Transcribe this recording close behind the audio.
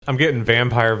I'm getting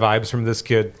vampire vibes from this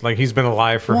kid. Like, he's been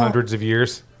alive for hundreds of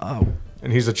years. Oh.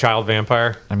 And he's a child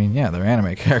vampire. I mean, yeah, they're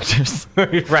anime characters.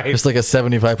 Right. There's like a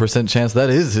 75% chance that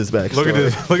is his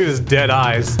backstory. Look at his dead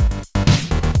eyes.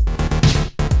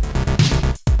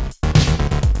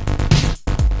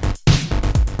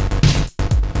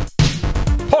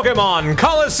 Pokemon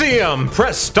Colosseum.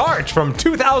 Press start from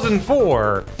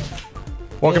 2004.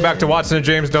 Welcome back to Watson and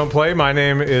James Don't Play. My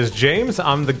name is James.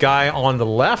 I'm the guy on the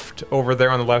left, over there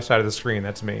on the left side of the screen.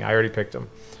 That's me. I already picked him.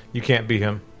 You can't be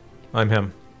him. I'm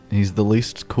him. He's the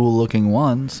least cool looking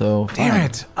one, so Damn fine.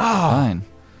 it. Oh, Fine.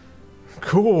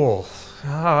 cool.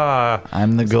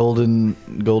 I'm the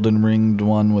golden ringed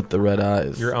one with the red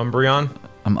eyes. You're Umbreon?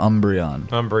 I'm Umbreon.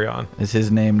 Umbreon. Is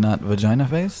his name not Vagina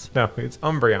Face? No, it's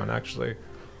Umbreon, actually.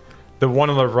 The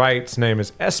one on the right's name is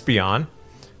Espeon.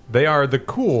 They are the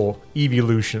cool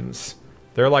evolutions.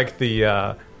 They're like the,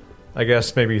 I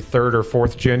guess, maybe third or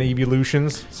fourth gen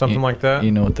evolutions, something like that.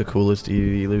 You know what the coolest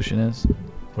evolution is?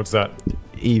 What's that?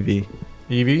 Eevee.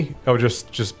 Eevee? Oh,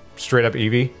 just straight up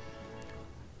Eevee?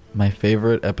 My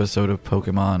favorite episode of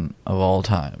Pokemon of all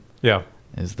time. Yeah.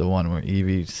 Is the one where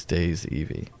Eevee stays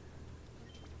Eevee.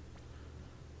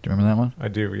 Do you remember that one? I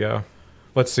do, yeah.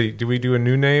 Let's see. Do we do a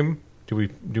new name? Do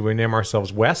we name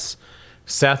ourselves Wes,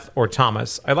 Seth, or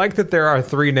Thomas? I like that there are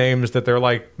three names that they're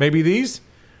like, maybe these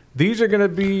are going to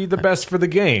be the best for the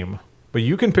game. But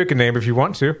you can pick a name if you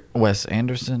want to. Wes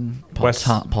Anderson.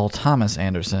 Paul Thomas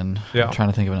Anderson. Yeah. I'm trying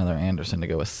to think of another Anderson to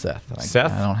go with Seth.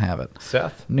 Seth? I don't have it.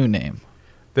 Seth? New name.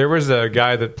 There was a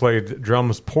guy that played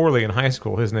drums poorly in high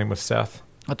school. His name was Seth.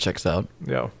 That checks out.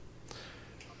 Yeah.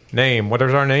 Name. What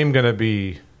is our name going to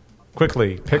be?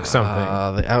 Quickly, pick something.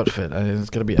 The outfit. It's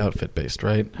going to be outfit based,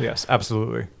 right? Yes,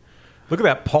 absolutely. Look at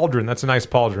that pauldron. That's a nice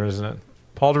pauldron, isn't it?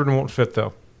 Pauldron won't fit,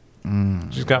 though.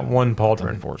 She's got one pauldron.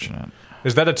 Unfortunate.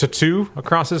 Is that a tattoo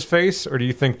across his face, or do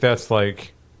you think that's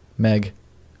like... Meg.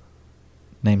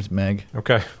 Name's Meg.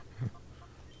 Okay.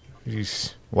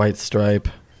 Yeesh. White stripe.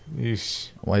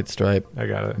 Yeesh. White stripe. I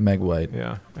got it. Meg White.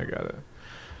 Yeah, I got it.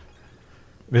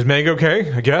 Is Meg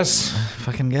okay? I guess.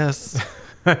 Fucking guess.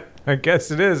 I guess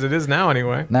it is. It is now,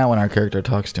 anyway. Now when our character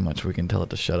talks too much, we can tell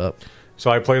it to shut up. So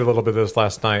I played a little bit of this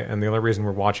last night, and the only reason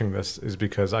we're watching this is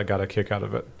because I got a kick out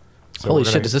of it. So Holy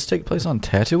shit, does this take place on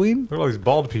Tatooine? Look at all these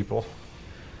bald people.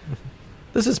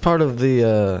 This is part of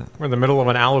the... We're in the middle of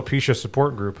an alopecia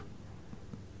support group.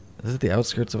 This is the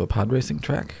outskirts of a pod racing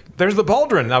track? There's the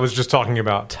pauldron I was just talking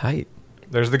about. Tight.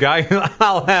 There's the guy,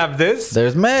 I'll have this.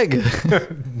 There's Meg.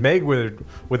 Meg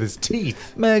with his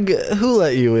teeth. Meg, who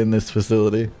let you in this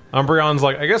facility? Umbreon's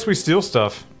like, I guess we steal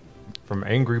stuff from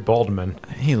angry bald men.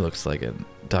 He looks like a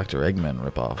Dr. Eggman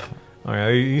ripoff. Oh,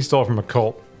 yeah, he stole from a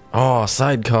cult. Oh,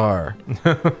 sidecar.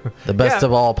 The best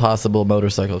of all possible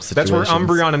motorcycle situations. That's where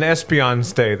Umbreon and Espeon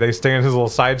stay. They stay in his little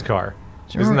sidecar.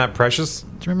 Isn't that precious? Do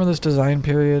you remember this design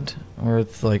period where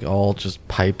it's like all just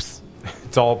pipes?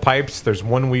 It's all pipes. There's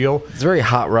one wheel. It's very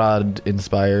hot rod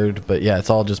inspired, but yeah,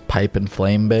 it's all just pipe and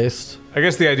flame based. I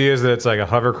guess the idea is that it's like a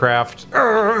hovercraft.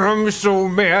 I'm so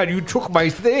mad you took my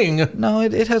thing. No,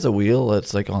 it has a wheel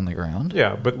that's like on the ground.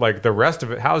 Yeah, but like the rest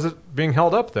of it, how is it being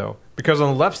held up though? Because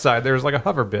on the left side there's like a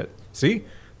hover bit. See?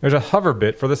 There's a hover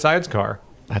bit for the sidecar.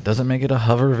 That doesn't make it a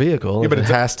hover vehicle. Yeah, but it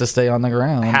has to stay on the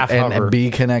ground and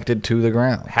be connected to the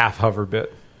ground. Half hover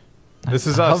bit. This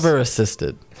is us. Hover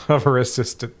assisted. Hover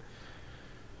assisted.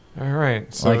 All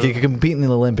right. So like you can compete in the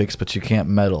Olympics, but you can't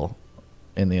medal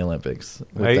in the Olympics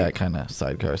with that kind of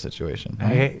sidecar situation.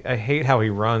 Right? I hate how he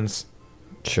runs.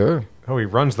 Sure. Oh, he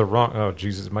runs the wrong... Oh,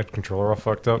 Jesus. My controller all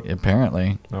fucked up.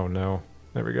 Apparently. Oh, no.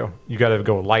 There we go. You got to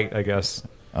go light, I guess.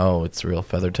 Oh, it's real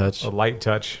feather touch? A light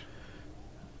touch.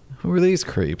 Who are these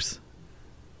creeps?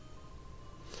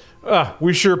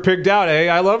 We sure picked out, eh?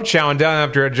 I love chowing down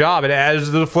after a job. It adds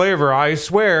to the flavor, I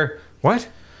swear. What?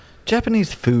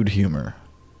 Japanese food humor.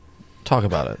 Talk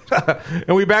about it.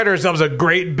 And we bagged ourselves a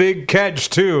great big catch,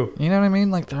 too. You know what I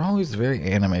mean? Like, they're always very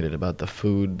animated about the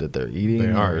food that they're eating.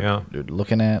 They are, yeah. They're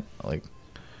looking at. Like,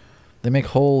 they make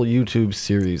whole YouTube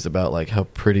series about, like, how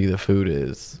pretty the food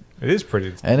is. It is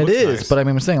pretty. And it is, nice. But I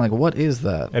mean, I'm saying, like, what is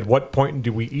that? At what point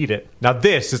do we eat it? Now,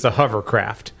 this is a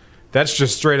hovercraft. That's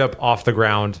just straight up off the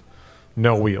ground,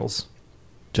 no wheels.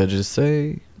 Judges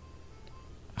say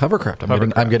hovercraft. I'm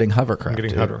getting hovercraft. I'm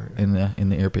getting hovercraft. In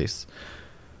the earpiece.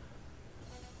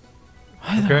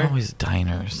 Why are there always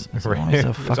diners? It's always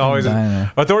a fucking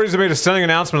diner. Authorities have made a stunning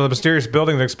announcement of the mysterious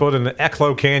building that exploded in the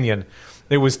Ecklo Canyon.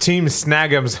 It was Team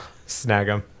Snag'em.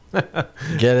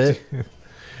 Get it?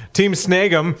 Team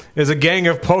Snag'em is a gang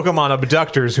of Pokemon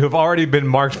abductors who have already been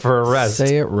marked for arrest.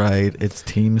 Say it right. It's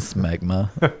Team Smegma.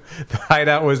 The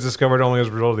hideout was discovered only as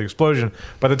a result of the explosion.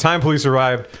 By the time police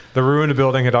arrived, the ruined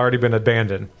building had already been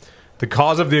abandoned. The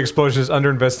cause of the explosion is under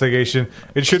investigation.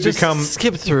 It should become...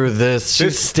 skip through this.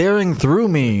 She's staring through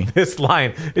me. This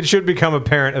line. It should become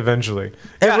apparent eventually.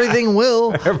 Everything will.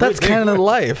 That's kind of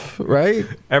life, right?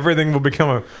 Everything will become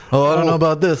a... Oh, I don't know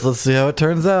about this. Let's see how it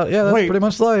turns out. Yeah, that's pretty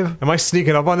much life. Am I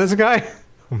sneaking up on this guy?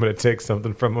 I'm going to take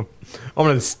something from him.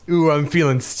 I'm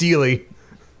feeling steely.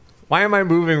 Why am I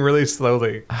moving really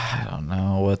slowly? I don't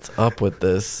know what's up with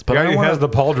this. But he has the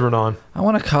pauldron on. I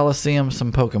want to Colosseum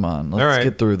some Pokemon. Let's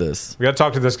get through this. We got to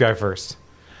talk to this guy first.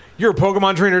 You're a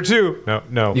Pokemon trainer too.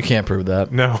 No. You can't prove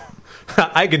that. No.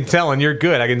 I can tell, and you're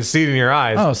good. I can see it in your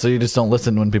eyes. Oh, so you just don't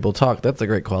listen when people talk. That's a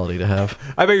great quality to have.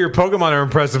 I bet your Pokemon are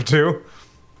impressive too.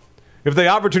 If the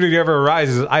opportunity ever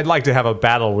arises, I'd like to have a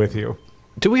battle with you.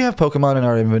 Do we have Pokemon in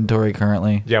our inventory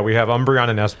currently? Yeah, we have Umbreon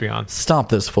and Espeon. Stop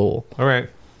this fool. All right.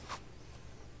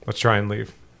 Let's try and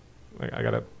leave. I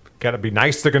gotta be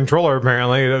nice to the controller,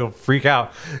 apparently. It'll freak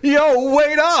out. Yo,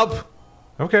 wait up!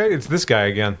 Okay, it's this guy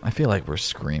again. I feel like we're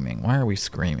screaming. Why are we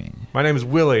screaming? My name's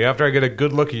Willie. After I get a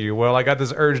good look at you, well, I got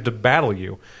this urge to battle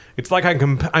you. It's like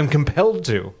I'm compelled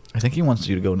to. I think he wants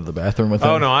you to go into the bathroom with him.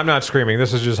 Oh, no, I'm not screaming.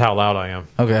 This is just how loud I am.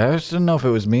 Okay, I just didn't know if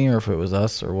it was me or if it was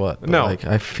us or what. But no.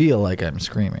 I feel like I'm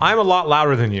screaming. I'm a lot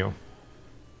louder than you.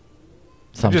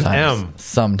 Sometimes. Just am.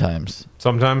 Sometimes.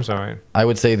 Sometimes? All right. I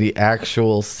would say the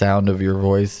actual sound of your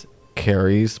voice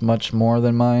carries much more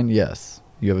than mine. Yes.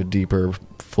 You have a deeper,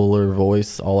 fuller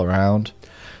voice all around.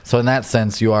 So in that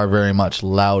sense, you are very much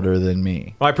louder than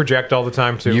me. Well, I project all the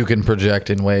time, too. You can project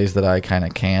in ways that I kind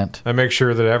of can't. I make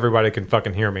sure that everybody can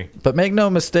fucking hear me. But make no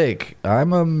mistake,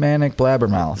 I'm a manic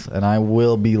blabbermouth, and I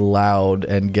will be loud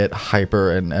and get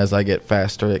hyper, and as I get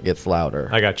faster, it gets louder.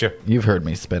 I got you. You've heard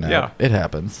me spin out. Yeah. It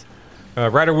happens.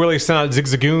 Ryder Willie sent out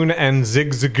Zigzagoon and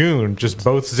Zigzagoon. Just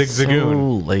both Zigzagoon.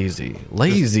 So lazy.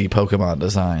 Lazy Pokemon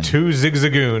design. 2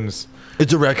 Zigzagoons.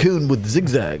 It's a raccoon with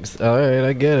zigzags. All right,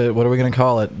 I get it. What are we going to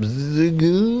call it?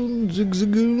 Zigzagoon?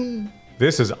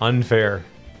 This is unfair.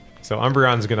 So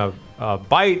Umbreon's going to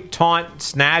bite, taunt,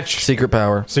 snatch. Secret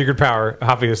power. Secret power,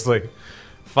 obviously.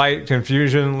 Fight,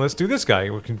 confusion. Let's do this guy.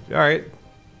 All right.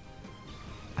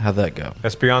 How'd that go?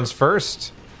 Espeon's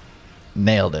first.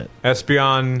 Nailed it.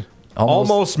 Espeon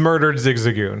almost murdered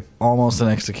Zigzagoon. Almost an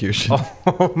execution.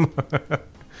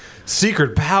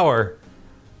 Secret power.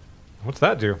 What's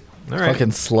that do? All right.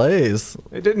 Fucking slays.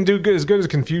 It didn't do as good as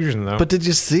confusion, though. But did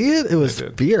you see it? It was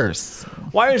fierce.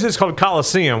 Why is this called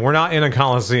Colosseum? We're not in a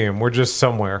Colosseum. We're just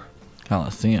somewhere.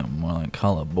 Colosseum. More like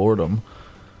call it boredom.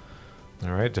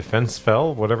 All right. Defense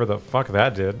fell. Whatever the fuck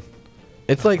that did.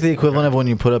 It's like the equivalent of when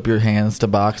you put up your hands to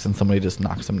box and somebody just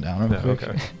knocks them down real quick.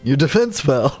 Okay. Your defense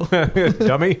fell.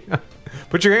 Dummy.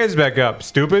 Put your hands back up,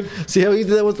 stupid. See how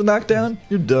easy that was to knock down?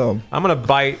 You're dumb. I'm going to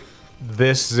bite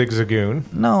this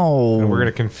Zigzagoon. No. And we're going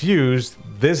to confuse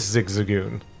this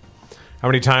Zigzagoon. How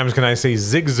many times can I say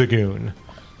Zigzagoon?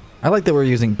 I like that we're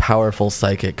using powerful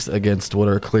psychics against what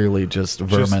are clearly just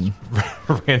vermin.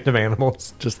 Just random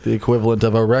animals. Just the equivalent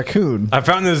of a raccoon. I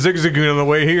found the Zigzagoon on the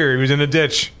way here. He was in a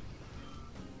ditch.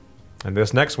 And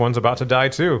this next one's about to die,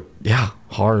 too. Yeah,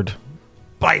 hard.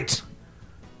 Bite.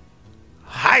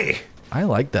 Hi. I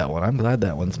like that one. I'm glad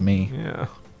that one's me. Yeah.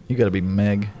 You gotta be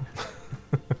Meg.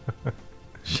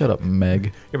 Shut up,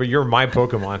 Meg. Yeah, but you're my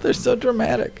Pokemon. They're so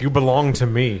dramatic. You belong to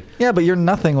me. Yeah, but you're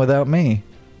nothing without me.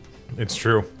 It's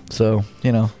true. So,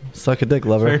 suck a dick,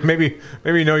 lover. Maybe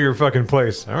know your fucking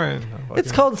place. All right.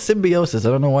 It's called symbiosis.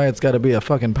 I don't know why it's got to be a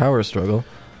fucking power struggle.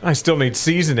 I still need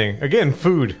seasoning. Again,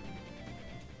 food.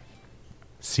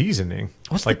 Seasoning?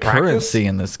 What's like the currency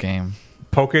in this game?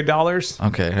 Poke dollars?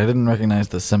 Okay, I didn't recognize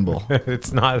the symbol.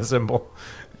 It's not a symbol.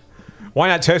 Why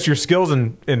not test your skills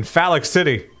in Phallic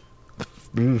City?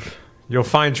 Oof. You'll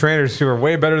find trainers who are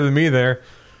way better than me there.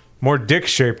 More dick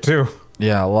shaped too.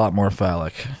 Yeah, a lot more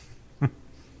phallic. All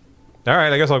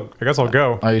right, I guess I'll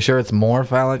go. Are you sure it's more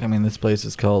phallic? I mean, this place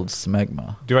is called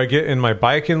Smegma. Do I get in my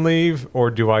bike and leave, or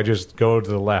do I just go to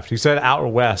the left? He said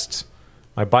out west.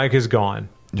 My bike is gone.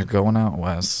 You're going out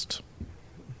west.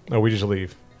 Oh, we just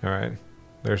leave. All right.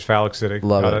 There's Phallic City.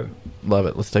 Love it. Love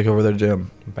it. Let's take over their gym.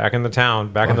 Back in the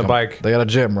town. Back in the bike. They got a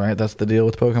gym, right? That's the deal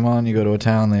with Pokemon. You go to a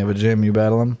town, they have a gym, you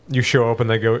battle them. You show up and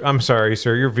they go, I'm sorry,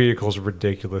 sir. Your vehicle's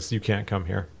ridiculous. You can't come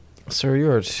here. Sir, you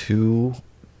are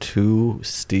too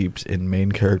steeped in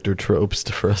main character tropes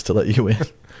for us to let you in.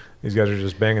 These guys are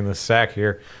just banging the sack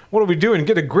here. What are we doing?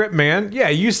 Get a grip, man. Yeah,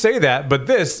 you say that, but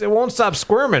it won't stop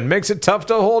squirming. Makes it tough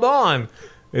to hold on.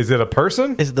 Is it a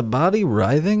person? Is the body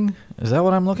writhing? Is that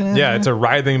what I'm looking at? Yeah, it's a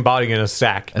writhing body in a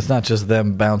sack. It's not just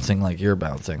them bouncing like you're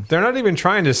bouncing. They're not even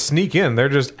trying to sneak in. They're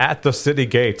just at the city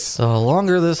gates. So the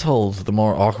longer this holds, the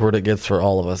more awkward it gets for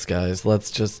all of us, guys. Let's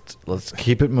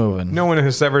keep it moving. No one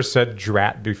has ever said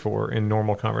drat before in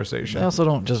normal conversation. They also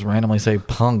don't just randomly say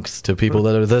punks to people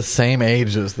that are the same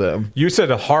age as them. You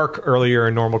said a hark earlier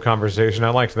in normal conversation. I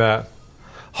liked that.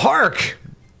 Hark!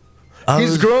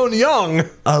 He's grown young.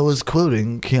 I was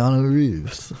quoting Keanu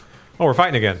Reeves. Oh, we're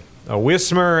fighting again. A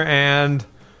Whismer and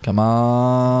Come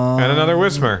on. and another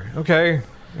Whismer. Okay.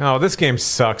 Oh, this game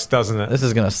sucks, doesn't it? This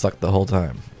is going to suck the whole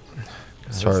time.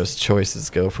 As far as choices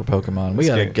go for Pokemon. We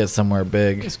got to get somewhere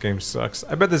big. This game sucks.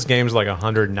 I bet this game's like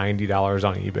 $190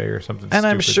 on eBay or something And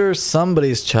I'm stupid. sure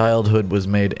somebody's childhood was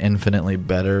made infinitely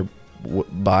better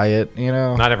by it, you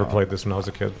know? I never played this when I was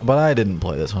a kid. But I didn't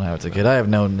play this when I was a kid. I have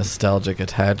no nostalgic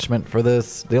attachment for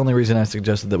this. The only reason I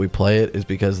suggested that we play it is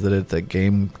because that it's a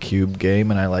GameCube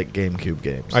game, and I like GameCube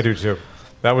games. I do too.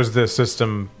 That was the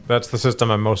system. That's the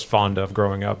system I'm most fond of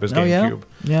growing up is GameCube.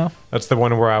 Yeah? That's the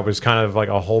one where I was kind of like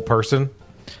a whole person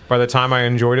by the time I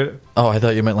enjoyed it. Oh, I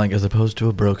thought you meant like as opposed to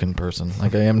a broken person,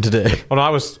 like I am today. Well, no, I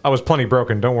was plenty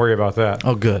broken. Don't worry about that.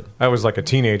 Oh, good. I was like a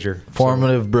teenager.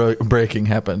 Formative breaking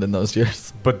happened in those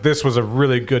years. But this was a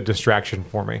really good distraction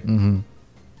for me. Mm-hmm.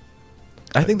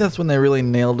 I think that's when they really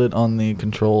nailed it on the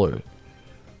controller.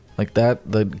 Like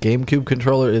that, the GameCube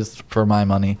controller is, for my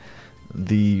money,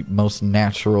 the most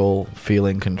natural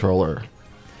feeling controller.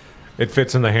 It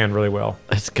fits in the hand really well.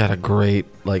 It's got a great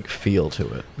like feel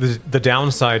to it. The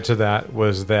downside to that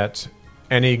was that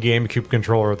any GameCube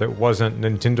controller that wasn't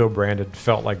Nintendo branded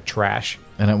felt like trash.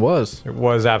 And it was. It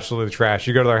was absolutely trash.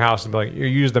 You go to their house and be like, you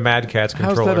use the Mad Catz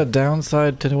controller. How's that a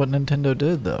downside to what Nintendo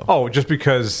did, though? Oh, just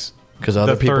because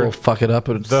other people fuck it up.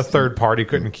 The third party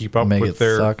couldn't keep up make with it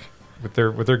their suck. with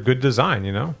their good design.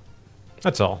 You know,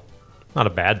 that's all. Not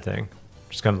a bad thing.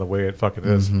 Just kind of the way it fucking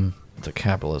is. Mm-hmm. It's a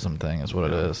capitalism thing, is what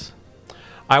it is.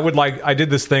 I did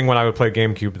this thing when I would play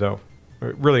GameCube, though.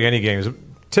 Really, any games,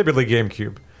 typically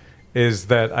GameCube, is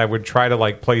that I would try to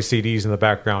like play CDs in the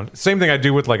background. Same thing I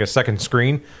do with like a second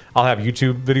screen. I'll have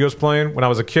YouTube videos playing. When I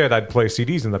was a kid, I'd play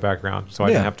CDs in the background, so I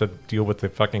didn't have to deal with the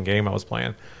fucking game I was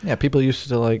playing. Yeah, people used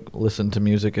to like listen to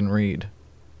music and read.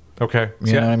 Okay,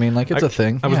 You know what I mean? Like it's a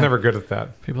thing. I was Yeah. never good at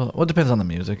that. People. Well, it depends on the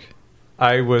music.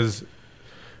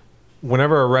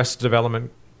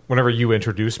 Whenever you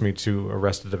introduced me to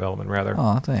Arrested Development, rather.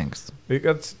 Oh, thanks.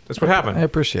 That's what happened. I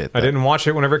appreciate that. I didn't watch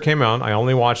it whenever it came out. I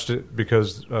only watched it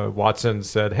because Watson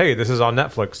said, "Hey, this is on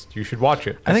Netflix. You should watch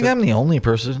it." I think said, I'm the only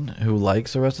person who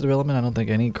likes Arrested Development. I don't think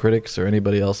any critics or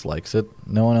anybody else likes it.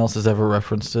 No one else has ever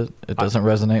referenced it. It doesn't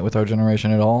resonate with our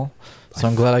generation at all. So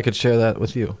I'm glad I could share that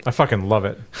with you. I fucking love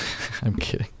it. I'm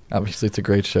kidding. Obviously, it's a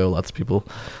great show. Lots of people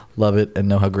love it and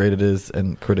know how great it is,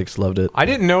 and critics loved it. I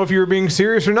didn't know if you were being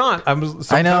serious or not.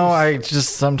 I know. I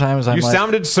just sometimes I'm You like,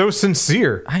 sounded so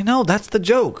sincere. I know. That's the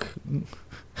joke.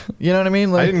 You know what I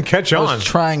mean? Like, I didn't catch I on. was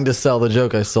trying to sell the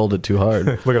joke. I sold it too hard.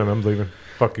 Look at him. I'm leaving.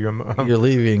 Fuck you. You're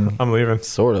leaving. I'm leaving.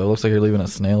 Sort of. Looks like you're leaving a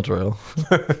snail trail.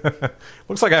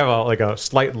 Looks like I have a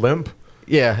slight limp.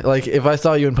 Yeah, like if I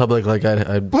saw you in public, like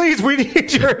I'd Please, we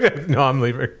need your... No, I'm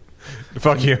leaving.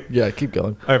 Fuck you. yeah, keep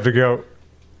going. I have to go.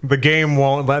 The game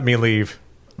won't let me leave.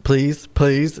 Please.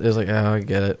 It's like, oh, I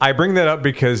get it. I bring that up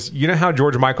because you know how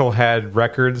George Michael had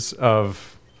records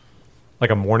of like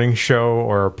a morning show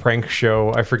or a prank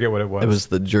show? I forget what it was. It was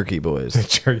the Jerky Boys, the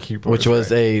Jerky Boys, which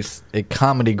was right. a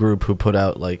comedy group who put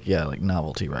out like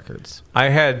novelty records. I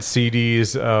had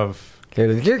CDs of...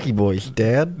 They're the Jerky Boys,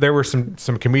 Dad. There were some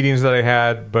comedians that I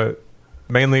had, but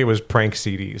mainly it was prank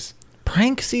CDs.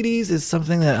 Prank CDs is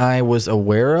something that I was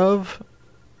aware of.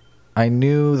 I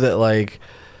knew that like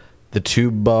the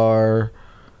tube bar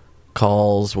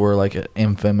calls were like an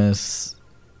infamous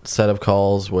set of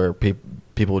calls where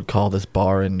people would call this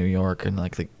bar in New York, and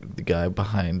like the guy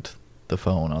behind the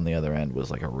phone on the other end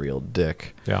was like a real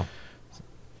dick. Yeah.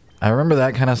 I remember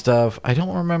that kind of stuff. I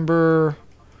don't remember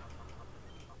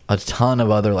a ton of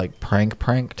other like prank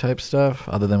type stuff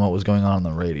other than what was going on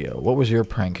the radio. What was your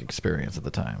prank experience at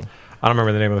the time? I don't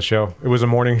remember the name of the show. It was a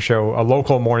morning show, a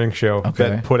local morning show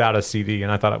that put out a CD,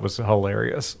 and I thought it was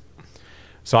hilarious.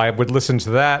 So I would listen to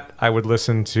that. I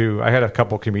had a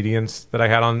couple comedians that I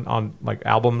had on like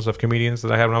albums of comedians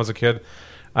that I had when I was a kid.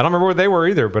 I don't remember what they were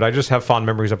either, but I just have fond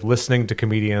memories of listening to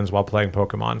comedians while playing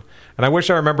Pokemon. And I wish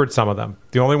I remembered some of them.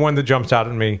 The only one that jumps out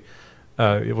at me,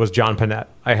 it was John Panette.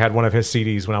 I had one of his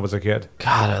CDs when I was a kid.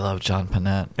 God, I love John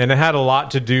Panette. And it had a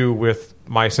lot to do with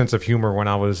my sense of humor when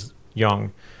I was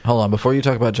young. Hold on, before you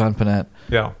talk about John Panette,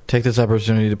 Yeah. take this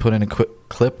opportunity to put in a quick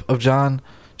clip of John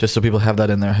Just so people have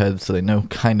that in their heads so they know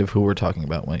kind of who we're talking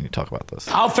about when you talk about this.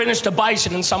 I'll finish the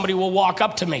bison and somebody will walk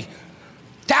up to me.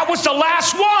 That was the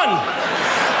last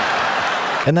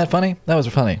one! Isn't that funny? That was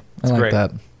funny. I like great.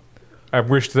 that. I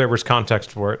wish there was context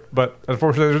for it, but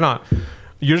unfortunately there's not.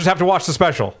 You just have to watch the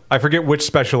special. I forget which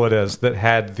special it is that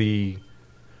had the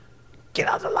get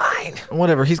out of the line.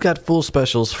 Whatever. He's got full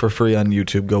specials for free on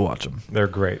YouTube. Go watch them. They're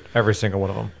great. Every single one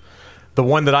of them. The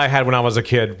one that I had when I was a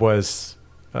kid was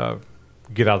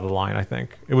Get Out of the Line, I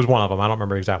think. It was one of them. I don't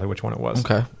remember exactly which one it was.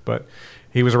 Okay. But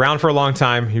he was around for a long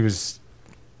time. He was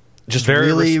just very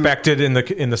really respected in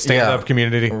the stand-up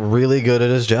community. Really good at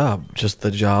his job. Just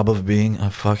the job of being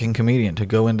a fucking comedian. To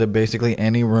go into basically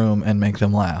any room and make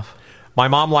them laugh. My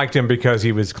mom liked him because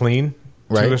he was clean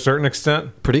to a certain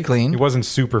extent. Pretty clean. He wasn't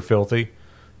super filthy.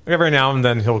 Every now and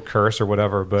then he'll curse or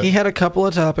whatever. But he had a couple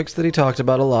of topics that he talked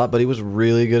about a lot, but he was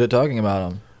really good at talking about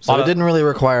them. So it didn't really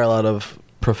require a lot of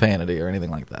profanity or anything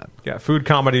like that. Yeah, food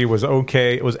comedy was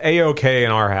okay. It was A-okay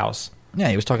in our house. Yeah,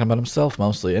 he was talking about himself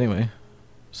mostly anyway.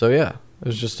 So yeah, it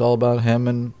was just all about him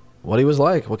and what he was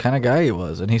like, what kind of guy he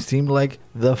was. And he seemed like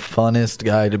the funnest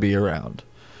guy to be around.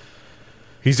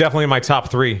 He's definitely in my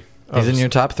top 3. He's in your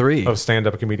top 3 of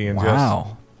stand-up comedians. Wow.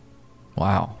 Yes.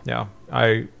 Wow. Yeah,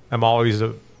 I am always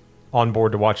on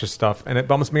board to watch his stuff, and it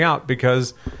bums me out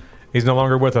because he's no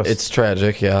longer with us. It's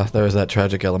tragic, yeah. There is that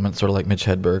tragic element, sort of like Mitch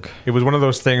Hedberg. It was one of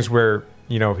those things where,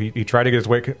 you know, he tried to get his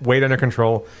weight under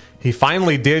control. He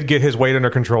finally did get his weight under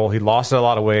control. He lost a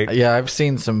lot of weight. Yeah, I've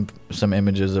seen some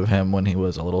images of him when he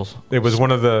was a little. It was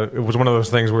one of those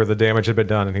things where the damage had been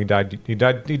done, and he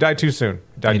died too soon.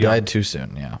 He died too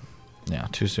soon. Yeah, yeah,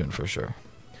 too soon for sure.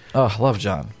 Oh, love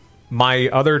John. My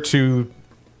other 2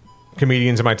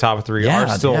 comedians in my top 3 are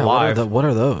still alive. What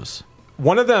are those?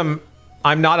 One of them,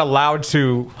 I'm not allowed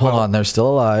to. Hold on, they're still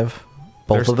alive.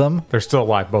 Both of them? They're still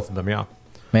alive, both of them, yeah.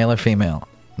 Male or female?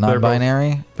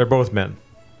 Non-binary? They're both men.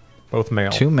 Both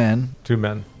male. 2 men. 2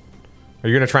 men. Are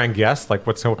you going to try and guess? Like,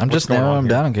 what's I'm just narrowing them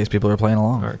down in case people are playing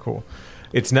along. All right, cool.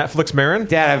 It's Netflix Marin.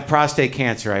 Dad, I have prostate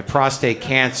cancer.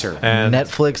 And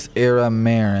Netflix era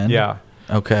Marin. Yeah.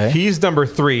 Okay. He's number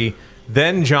 3.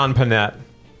 Then John Panette.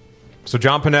 So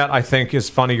John Panette, I think, is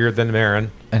funnier than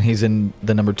Marin. And he's in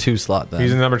the number 2 slot then.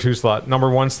 He's in the number 2 slot. Number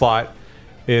 1 slot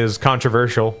is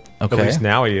controversial. Okay. At least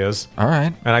now he is. All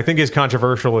right. And I think he's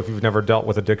controversial if you've never dealt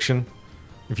with addiction,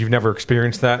 if you've never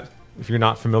experienced that, if you're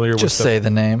not familiar with say the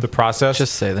name. The process.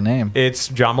 Just say the name. It's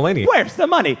John Mulaney. Where's the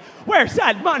money? Where's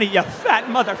that money, you fat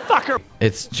motherfucker?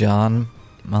 It's John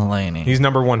Mulaney. He's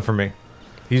number 1 for me.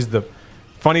 He's the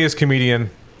funniest comedian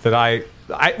that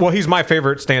well, he's my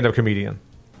favorite stand-up comedian.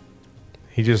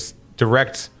 He just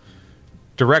direct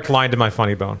line to my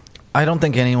funny bone. I don't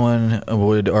think anyone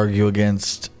would argue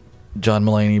against John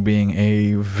Mulaney being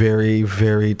a very,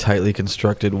 very tightly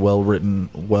constructed, well-written,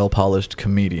 well-polished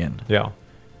comedian. Yeah.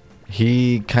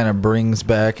 He kind of brings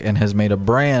back and has made a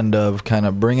brand of kind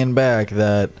of bringing back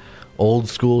that old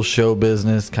school show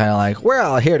business, kind of like, we're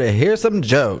all here to hear some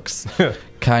jokes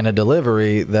kind of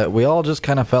delivery that we all just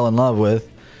kind of fell in love with.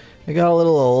 He got a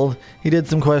little old. He did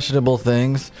some questionable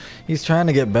things. He's trying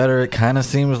to get better. It kind of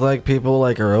seems like people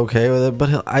like are okay with it,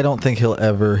 but I don't think he'll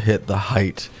ever hit the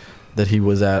height that he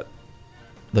was at.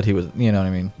 That he was, you know what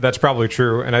I mean? That's probably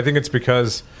true, and I think it's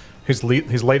because his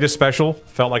latest special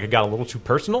felt like it got a little too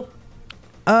personal.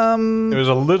 It was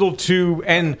a little too,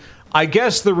 and I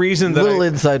guess the reason that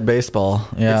inside baseball.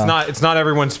 Yeah, it's not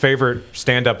everyone's favorite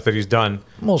stand-up that he's done.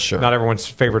 Well, sure, not everyone's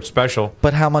favorite special.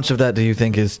 But how much of that do you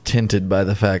think is tinted by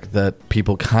the fact that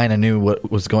people kind of knew what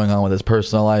was going on with his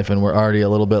personal life and were already a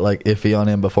little bit like iffy on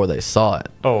him before they saw it?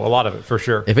 Oh, a lot of it for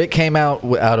sure. If it came out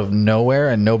of nowhere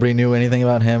and nobody knew anything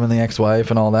about him and the ex-wife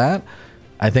and all that,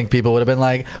 I think people would have been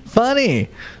like, funny.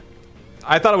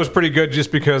 I thought it was pretty good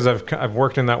just because I've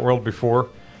worked in that world before.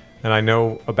 And I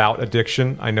know about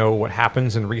addiction. I know what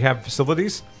happens in rehab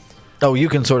facilities. Oh, you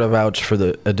can sort of vouch for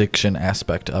the addiction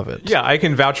aspect of it. Yeah, I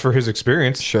can vouch for his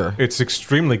experience. Sure. It's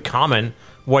extremely common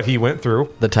what he went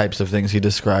through. The types of things he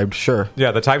described, sure.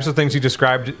 Yeah, the types of things he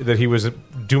described that he was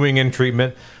doing in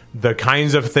treatment, the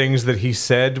kinds of things that he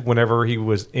said whenever he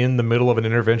was in the middle of an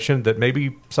intervention that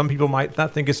maybe some people might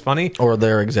not think is funny. Or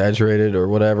they're exaggerated or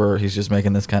whatever. He's just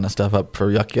making this kind of stuff up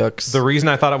for yucks. The reason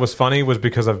I thought it was funny was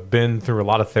because I've been through a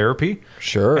lot of therapy.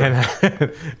 Sure.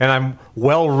 And I'm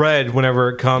well-read whenever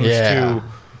it comes to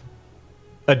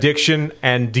addiction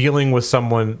and dealing with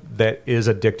someone that is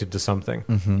addicted to something,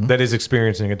 that is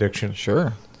experiencing addiction.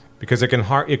 Sure. Because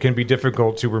it can be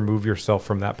difficult to remove yourself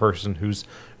from that person who's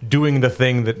doing the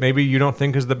thing that maybe you don't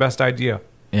think is the best idea.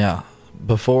 Yeah.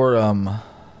 Before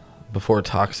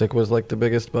toxic was like the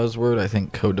biggest buzzword, I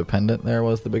think codependent there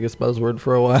was the biggest buzzword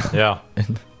for a while. Yeah.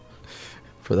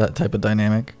 for that type of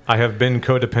dynamic. I have been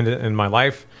codependent in my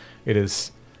life. It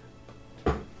is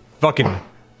fucking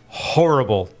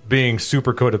horrible being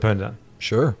super codependent.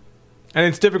 Sure. And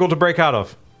it's difficult to break out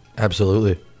of.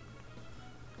 Absolutely.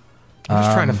 I'm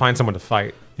just trying to find someone to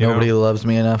fight. Nobody know? loves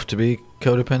me enough to be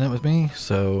codependent with me,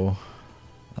 so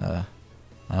I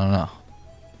don't know.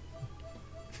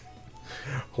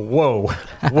 Whoa.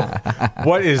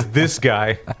 What is this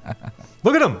guy?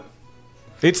 Look at him.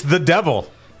 It's the devil.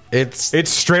 It's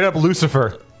straight up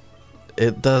Lucifer.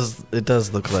 It does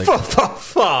look like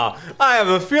I have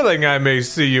a feeling I may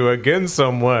see you again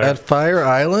somewhere. at Fire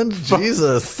Island.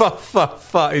 Jesus,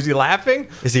 Is he laughing?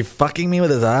 is he fucking me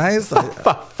with his eyes?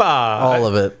 All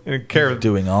of it. I didn't care. He's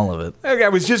doing all of it. That guy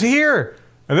was just here.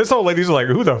 And this old lady's like,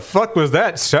 who the fuck was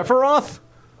that? Sephiroth?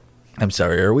 I'm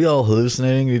sorry. Are we all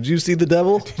hallucinating? Did you see the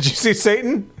devil? Did you see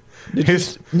Satan?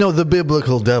 No, the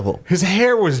biblical devil. His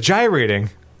hair was gyrating.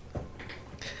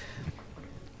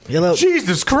 Hello.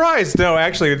 Jesus Christ. No,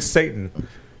 actually, it's Satan.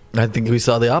 I think we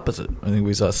saw the opposite. I think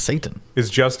we saw Satan. Is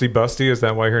Justy Busty? Is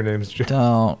that why her name's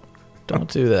Justy? Don't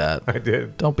do that. I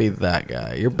did. Don't be that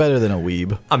guy. You're better than a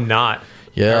weeb. I'm not.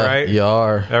 Yeah, All right? you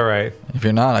are. All right. If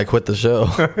you're not, I quit the show.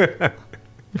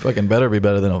 You fucking better be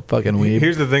better than a fucking weeb.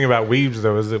 Here's the thing about weebs,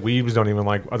 though, is that weebs don't even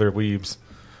like other weebs.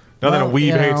 Nothing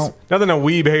a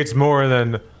weeb hates more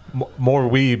than more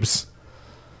weebs.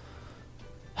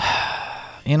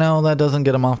 You know, that doesn't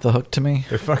get them off the hook to me.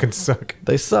 They fucking suck.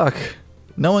 They suck.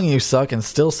 Knowing you suck and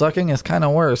still sucking is kind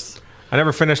of worse. I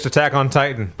never finished Attack on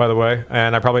Titan, by the way,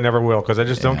 and I probably never will because I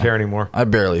just don't care anymore. I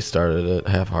barely started it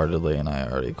half-heartedly and I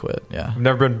already quit. Yeah. I've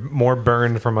never been more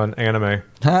burned from an anime.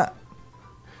 Ha!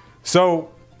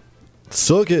 So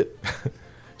Suck it.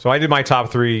 I did my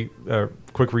top three.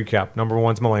 Quick recap. Number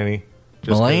one's Mulaney.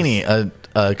 Mulaney,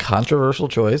 a controversial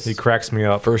choice. He cracks me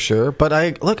up. For sure. But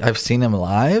I've seen him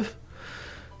live.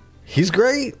 He's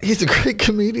great. He's a great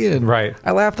comedian. Right.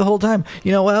 I laughed the whole time.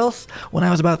 You know what else? When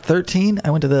I was about 13,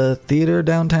 I went to the theater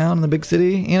downtown in the big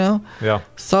city, Yeah.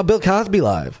 Saw Bill Cosby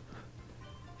live.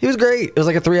 He was great. It was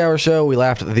like a 3-hour show. We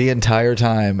laughed the entire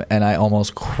time, and I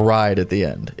almost cried at the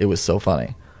end. It was so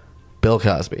funny. Bill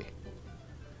Cosby.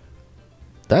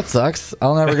 That sucks.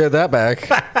 I'll never get that back.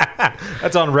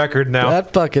 That's on record now.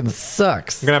 That fucking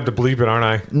sucks. I'm going to have to bleep it, aren't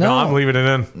I? No. I'm leaving it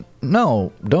in.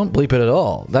 No, don't bleep it at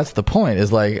all. That's the point.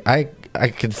 Is like I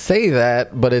could say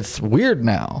that, but it's weird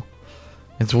now.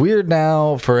 It's weird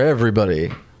now for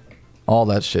everybody. All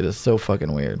that shit is so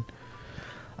fucking weird.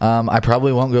 I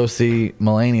probably won't go see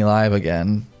Mulaney live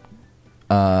again.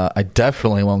 I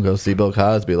definitely won't go see Bill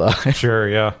Cosby live. Sure,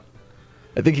 yeah.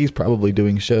 I think he's probably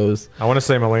doing shows. I want to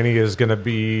say Mulaney is going to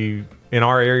be in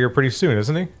our area pretty soon,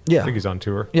 isn't he? Yeah. I think he's on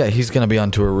tour. Yeah, he's going to be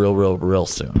on tour real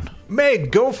soon.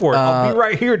 Meg, go for it. I'll be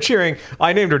right here cheering.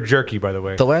 I named her Jerky, by the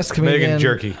way. The last comedian, Megan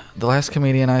Jerky. The last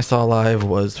comedian I saw live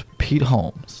was Pete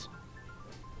Holmes.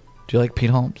 Do you like Pete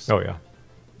Holmes? Oh, yeah.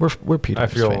 We're Pete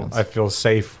Holmes fans. I feel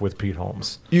safe with Pete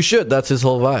Holmes. You should. That's his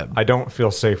whole vibe. I don't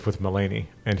feel safe with Mulaney,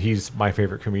 and he's my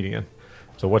favorite comedian.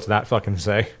 So what's that fucking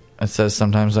say? It says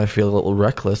sometimes I feel a little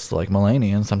reckless like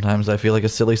Mulaney, and sometimes I feel like a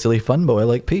silly fun boy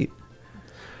like Pete.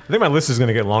 I think my list is going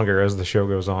to get longer as the show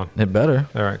goes on. It better.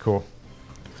 All right, cool.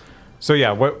 So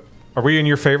yeah, what are we in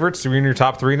your favorites? Are we in your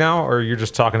top three now, or you're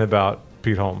just talking about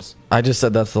Pete Holmes? I just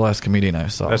said that's the last comedian I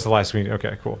saw. That's the last comedian.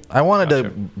 Okay, cool. I wanted Gotcha. to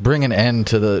bring an end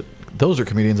to those are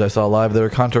comedians I saw live that are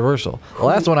controversial. The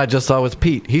last one I just saw was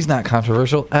Pete. He's not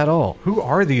controversial at all. Who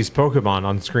are these Pokemon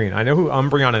on screen? I know who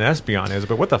Umbreon and Espeon is,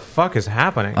 but what the fuck is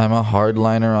happening? I'm a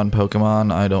hardliner on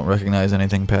Pokemon. I don't recognize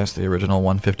anything past the original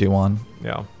 151.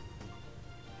 Yeah.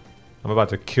 I'm about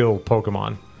to kill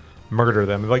Pokemon. Murder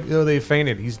them. Like, oh, they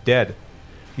fainted. He's dead.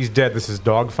 He's dead. This is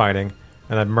dog fighting.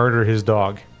 And I murder his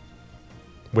dog.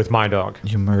 With my dog.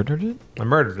 You murdered it? I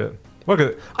murdered it. Look at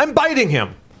it. I'm biting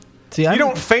him. See, You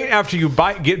don't faint after you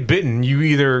get bitten. You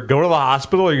either go to the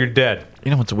hospital or you're dead.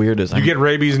 You know what's weird is You get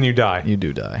rabies and you die. you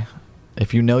do die.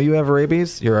 If you know you have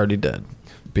rabies, you're already dead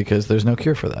because there's no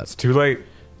cure for that. It's too late.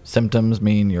 Symptoms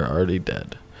mean you're already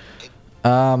dead.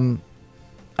 I'm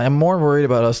more worried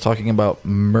about us talking about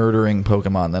murdering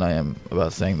Pokemon than I am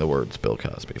about saying the words Bill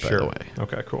Cosby, by the way.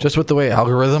 Okay, cool. Just with the way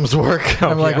algorithms work.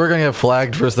 I'm like, yeah. we're going to get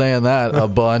flagged for saying that a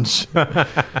bunch.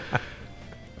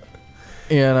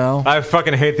 You know? I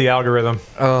fucking hate the algorithm.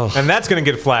 Oh. And that's going to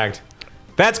get flagged.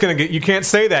 That's going to get... You can't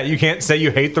say that. You can't say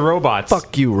you hate the robots.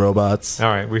 Fuck you, robots.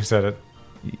 All right, we said it.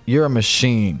 You're a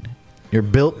machine. You're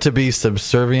built to be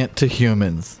subservient to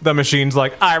humans. The machine's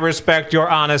like, I respect your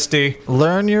honesty.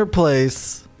 Learn your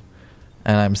place.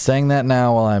 And I'm saying that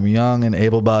now while I'm young and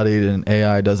able-bodied and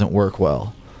AI doesn't work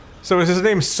well. So is his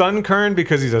name Sun Kern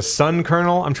because he's a sun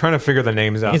colonel? I'm trying to figure the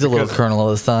names out. He's a little because colonel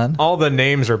of the sun. all the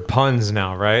names are puns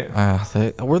now, right?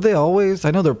 Were they always? I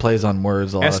know they're plays on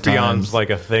words a lot of times. Espion's like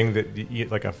a thing that you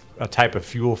eat, like a type of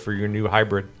fuel for your new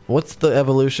hybrid. What's the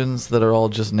evolutions that are all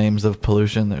just names of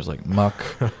pollution? There's like muck.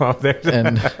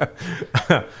 And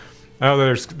I know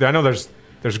there's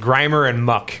Grimer and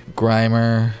Muck.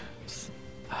 Grimer.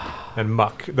 And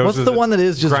Muck. What's the one that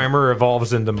is just... Grimer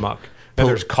evolves into Muck. Then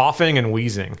there's Coughing and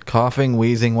Wheezing. Coughing,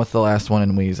 Wheezing. What's the last one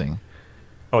in Wheezing?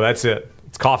 Oh, that's it.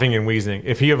 It's Coughing and Wheezing.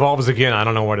 If he evolves again, I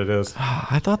don't know what it is.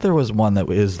 I thought there was one that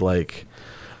is like...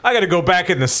 I got to go back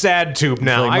in the sad tube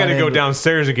now. Like I got to go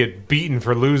downstairs and get beaten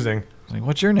for losing. Like,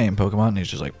 what's your name, Pokemon? And he's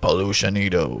just like,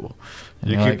 Pollutionito. And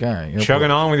You you're keep like, all right.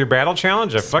 chugging on with your battle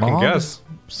challenge? I fucking Smaug? guess.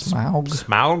 Smaug?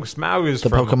 Smaug is The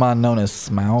from... Pokemon known as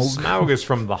Smaug? Smaug is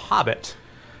from The Hobbit.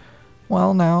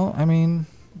 Well, no. I mean,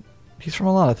 he's from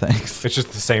a lot of things. It's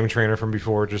just the same trainer from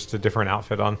before, just a different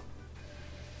outfit on.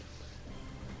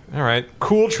 All right.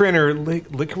 Cool trainer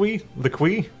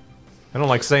Liqui? I don't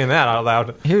like saying that out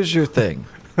loud. Here's your thing.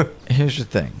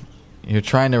 You're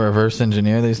trying to reverse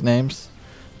engineer these names?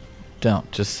 Don't.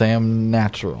 Just say them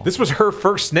natural. This was her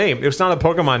first name. It was not a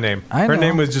Pokemon name. I Her know.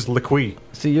 name was just Liqui.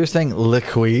 See, you're saying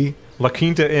Liqui, La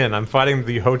Quinta Inn. I'm fighting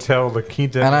the Hotel La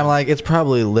Quinta and I'm Inn. like, it's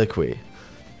probably Liqui.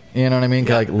 You know what I mean?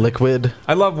 Yeah. Like liquid.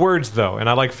 I love words, though, and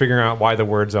I like figuring out why the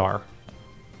words are.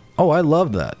 Oh, I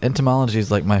love that. Entomology is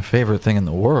like my favorite thing in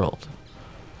the world.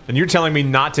 And you're telling me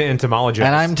not to entomologize.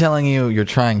 And I'm telling you, you're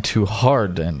trying too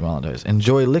hard to entomologize.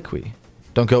 Enjoy Liqui.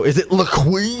 Don't go, is it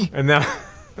Liqui? And now...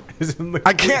 is it Liqui?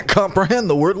 I can't comprehend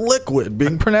the word liquid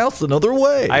being pronounced another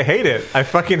way. I hate it. I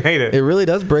fucking hate it. It really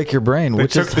does break your brain,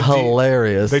 which is the D-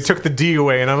 hilarious. They took the D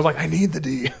away, and I was like, I need the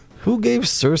D. Who gave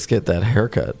Surskit that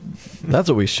haircut? That's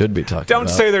what we should be talking Don't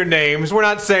about. say their names. We're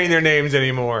not saying their names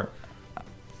anymore.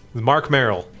 Mark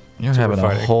Merrill. You're That's what having we're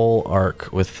a fighting. whole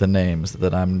arc with the names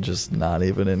that I'm just not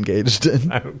even engaged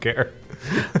in. I don't care.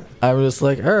 I was just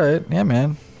like, all right, yeah,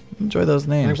 man. Enjoy those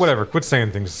names. Like, whatever. Quit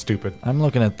saying things stupid. I'm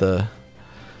looking at the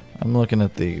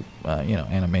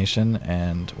animation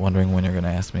and wondering when you're going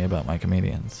to ask me about my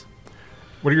comedians.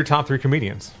 What are your top 3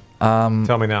 comedians?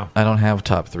 Tell me now. I don't have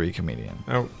top 3 comedian.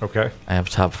 Oh, okay. I have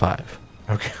top 5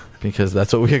 Okay. because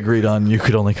that's what we agreed on. You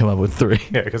could only come up with 3.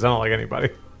 Yeah, because I don't like anybody.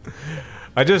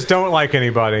 I just don't like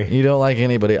anybody. You don't like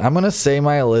anybody. I'm going to say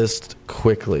my list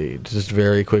quickly, just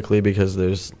very quickly, because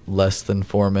there's less than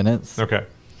 4 minutes. Okay.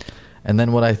 And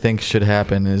then what I think should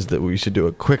happen is that we should do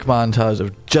a quick montage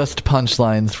of just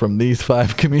punchlines from these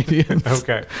 5 comedians.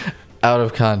 Okay. Out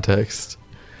of context.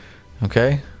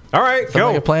 Okay? All right, Sound go.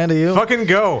 like a plan to you? Fucking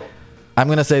go. I'm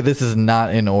going to say this is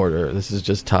not in order. This is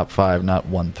just top 5, not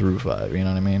 1 through 5. You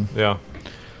know what I mean? Yeah.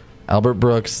 Albert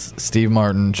Brooks, Steve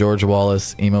Martin, George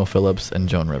Wallace, Emo Phillips, and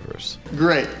Joan Rivers.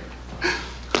 Great.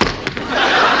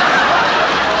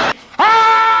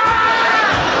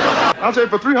 I said,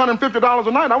 for $350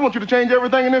 a night, I want you to change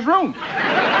everything in this room.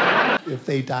 If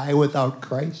they die without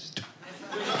Christ.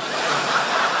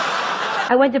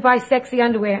 I went to buy sexy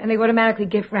underwear, and they automatically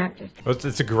gift wrapped it.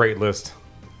 It's a great list.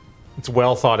 It's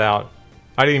well thought out.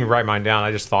 I didn't even write mine down.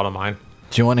 I just thought of mine.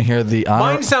 Do you want to hear the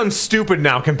Mine sounds stupid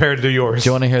now compared to yours. Do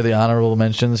you want to hear the honorable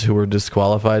mentions who were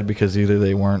disqualified because either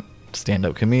they weren't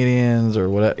stand-up comedians or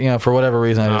whatever? You know, for whatever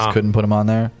reason, I just couldn't put them on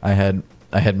there. I had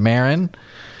Marin,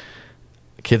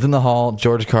 Kids in the Hall,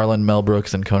 George Carlin, Mel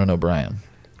Brooks, and Conan O'Brien.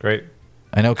 Great.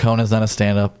 I know Conan's not a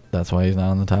stand-up. That's why he's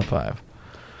not on the top 5.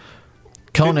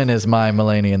 Conan is my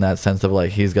Mulaney in that sense of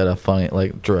like he's got a funny,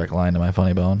 like direct line to my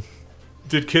funny bone.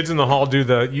 Did Kids in the Hall do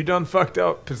the "you done fucked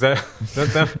up"? Is that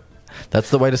them? That's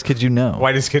the whitest kid you know.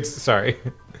 Whitest kids. Sorry.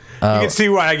 You can see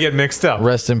why I get mixed up.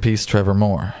 Rest in peace, Trevor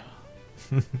Moore.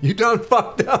 You done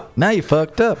fucked up. Now you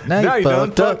fucked up. Now you done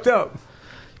fucked up. fucked up.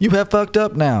 You have fucked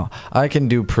up now. I can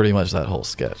do pretty much that whole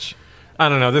sketch. I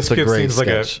don't know. This It's a kid great seems like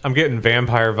sketch. I'm getting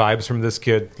vampire vibes from this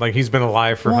kid. Like he's been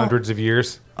alive for hundreds of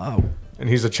years. Oh. And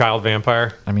he's a child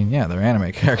vampire. I mean, yeah, they're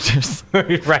anime characters.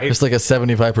 Right. There's like a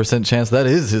 75% chance that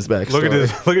is his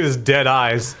backstory. Look at his dead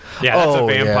eyes. Yeah, that's a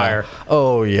vampire. Yeah.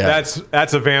 Oh yeah.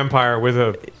 That's a vampire with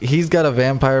a. He's got a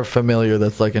vampire familiar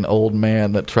that's like an old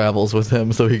man that travels with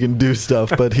him so he can do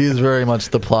stuff, but he's very much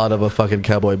the plot of a fucking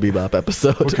Cowboy Bebop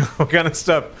episode. What kind of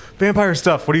stuff? Vampire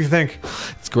stuff. What do you think?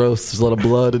 It's gross. There's a lot of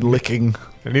blood and licking.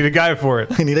 I need a guy for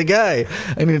it. I need a guy.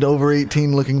 I need an over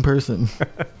 18 looking person.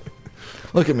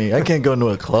 Look at me. I can't go into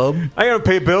a club. I gotta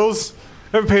pay bills.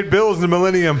 I haven't paid bills in a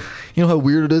millennium. You know how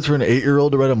weird it is for an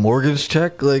 8-year-old to write a mortgage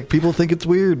check? Like, people think it's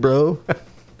weird, bro.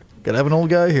 Gotta have an old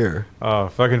guy here. Oh,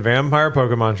 fucking vampire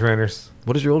Pokemon trainers.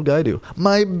 What does your old guy do?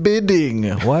 My bidding.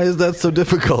 Why is that so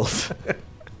difficult?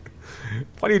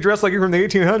 Why do you dress like you're from the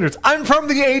 1800s? I'm from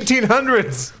the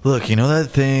 1800s. Look, you know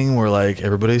that thing where like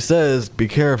everybody says, be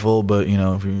careful, but you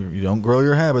know, if you don't grow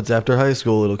your habits after high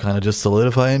school, it'll kind of just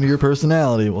solidify into your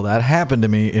personality. Well, that happened to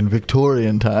me in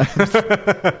Victorian times.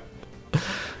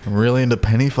 I'm really into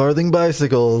penny farthing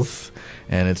bicycles,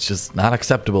 and it's just not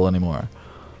acceptable anymore.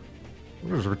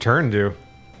 What was return due?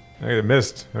 I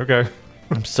missed. Okay.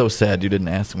 I'm so sad you didn't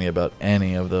ask me about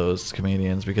any of those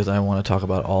comedians because I want to talk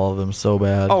about all of them so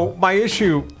bad. Oh,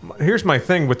 here's my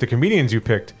thing with the comedians you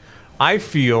picked. I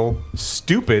feel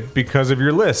stupid because of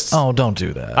your lists. Oh, don't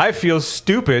do that. I feel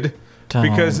stupid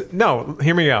because, no,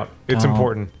 hear me out. It's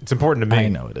important. It's important to me. I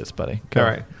know it is, buddy. All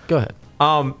right. Go ahead.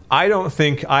 I don't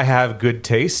think I have good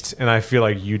taste, and I feel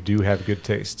like you do have good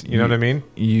taste. You know what I mean?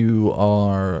 You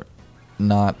are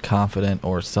not confident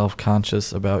or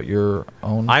self-conscious about your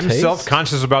own I'm taste?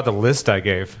 self-conscious about the list I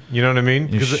gave. You know what I mean?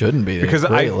 You shouldn't be. Because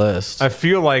great list. I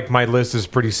feel like my list is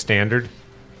pretty standard.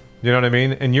 You know what I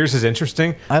mean? And yours is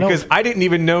interesting because I didn't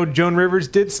even know Joan Rivers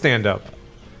did stand up.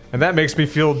 And that makes me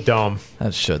feel dumb.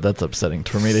 That's upsetting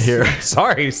for me to hear.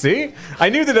 Sorry, see? I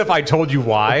knew that if I told you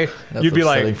why, you'd be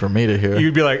like, for me to hear.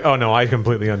 You'd be like, oh no, I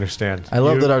completely understand. I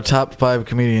love that our top 5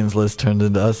 comedians list turned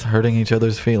into us hurting each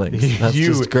other's feelings. That's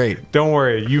just great. Don't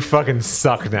worry, you fucking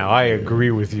suck now. I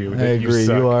agree with you. I agree.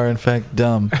 You are in fact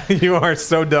dumb. You are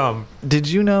so dumb. Did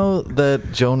you know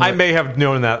that Joan? I may have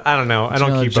known that. I don't know. I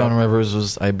don't keep up. Joan Rivers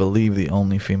was, I believe, the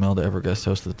only female to ever guest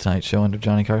host the Tonight Show under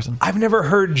Johnny Carson. I've never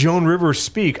heard Joan Rivers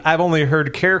speak. I've only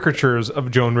heard caricatures of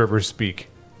Joan Rivers speak.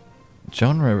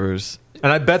 Joan Rivers,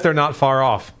 and I bet they're not far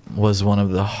off, was one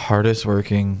of the hardest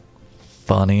working,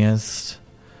 funniest,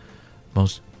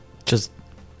 most just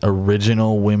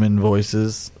original women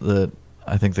voices that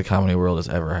I think the comedy world has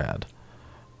ever had.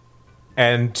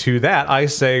 And to that, I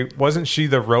say, wasn't she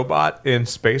the robot in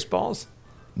Spaceballs?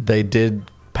 They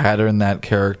did pattern that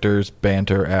character's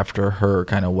banter after her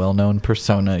kind of well-known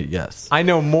persona, yes. I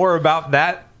know more about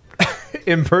that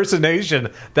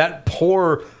impersonation, that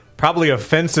poor, probably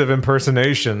offensive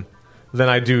impersonation, than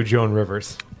I do Joan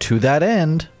Rivers. To that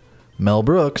end, Mel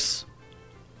Brooks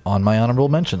on my honorable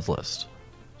mentions list.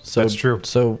 So, that's true.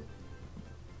 So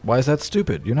why is that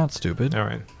stupid? You're not stupid. All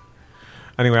right.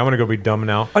 Anyway, I'm going to go be dumb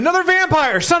now. Another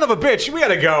vampire! Son of a bitch! We got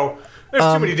to go. There's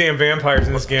too many damn vampires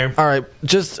in this game. All right,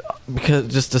 just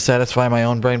to satisfy my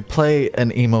own brain, play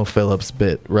an Emo Phillips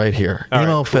bit right here. All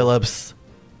Emo right, Phillips,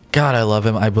 God, I love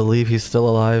him. I believe he's still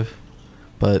alive,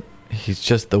 but he's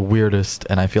just the weirdest,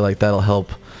 and I feel like that'll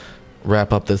help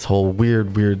wrap up this whole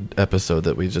weird episode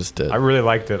that we just did. I really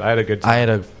liked it. I had a good time. I had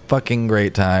a fucking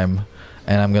great time,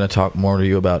 and I'm going to talk more to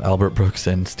you about Albert Brooks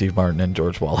and Steve Martin and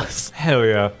George Wallace. Hell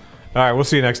yeah. All right, we'll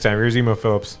see you next time. Here's Emo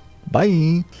Phillips.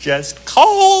 Bye. Just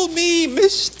call me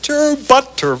Mr.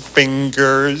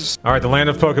 Butterfingers. All right, the land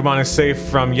of Pokemon is safe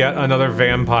from yet another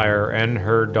vampire and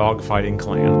her dog-fighting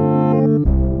clan.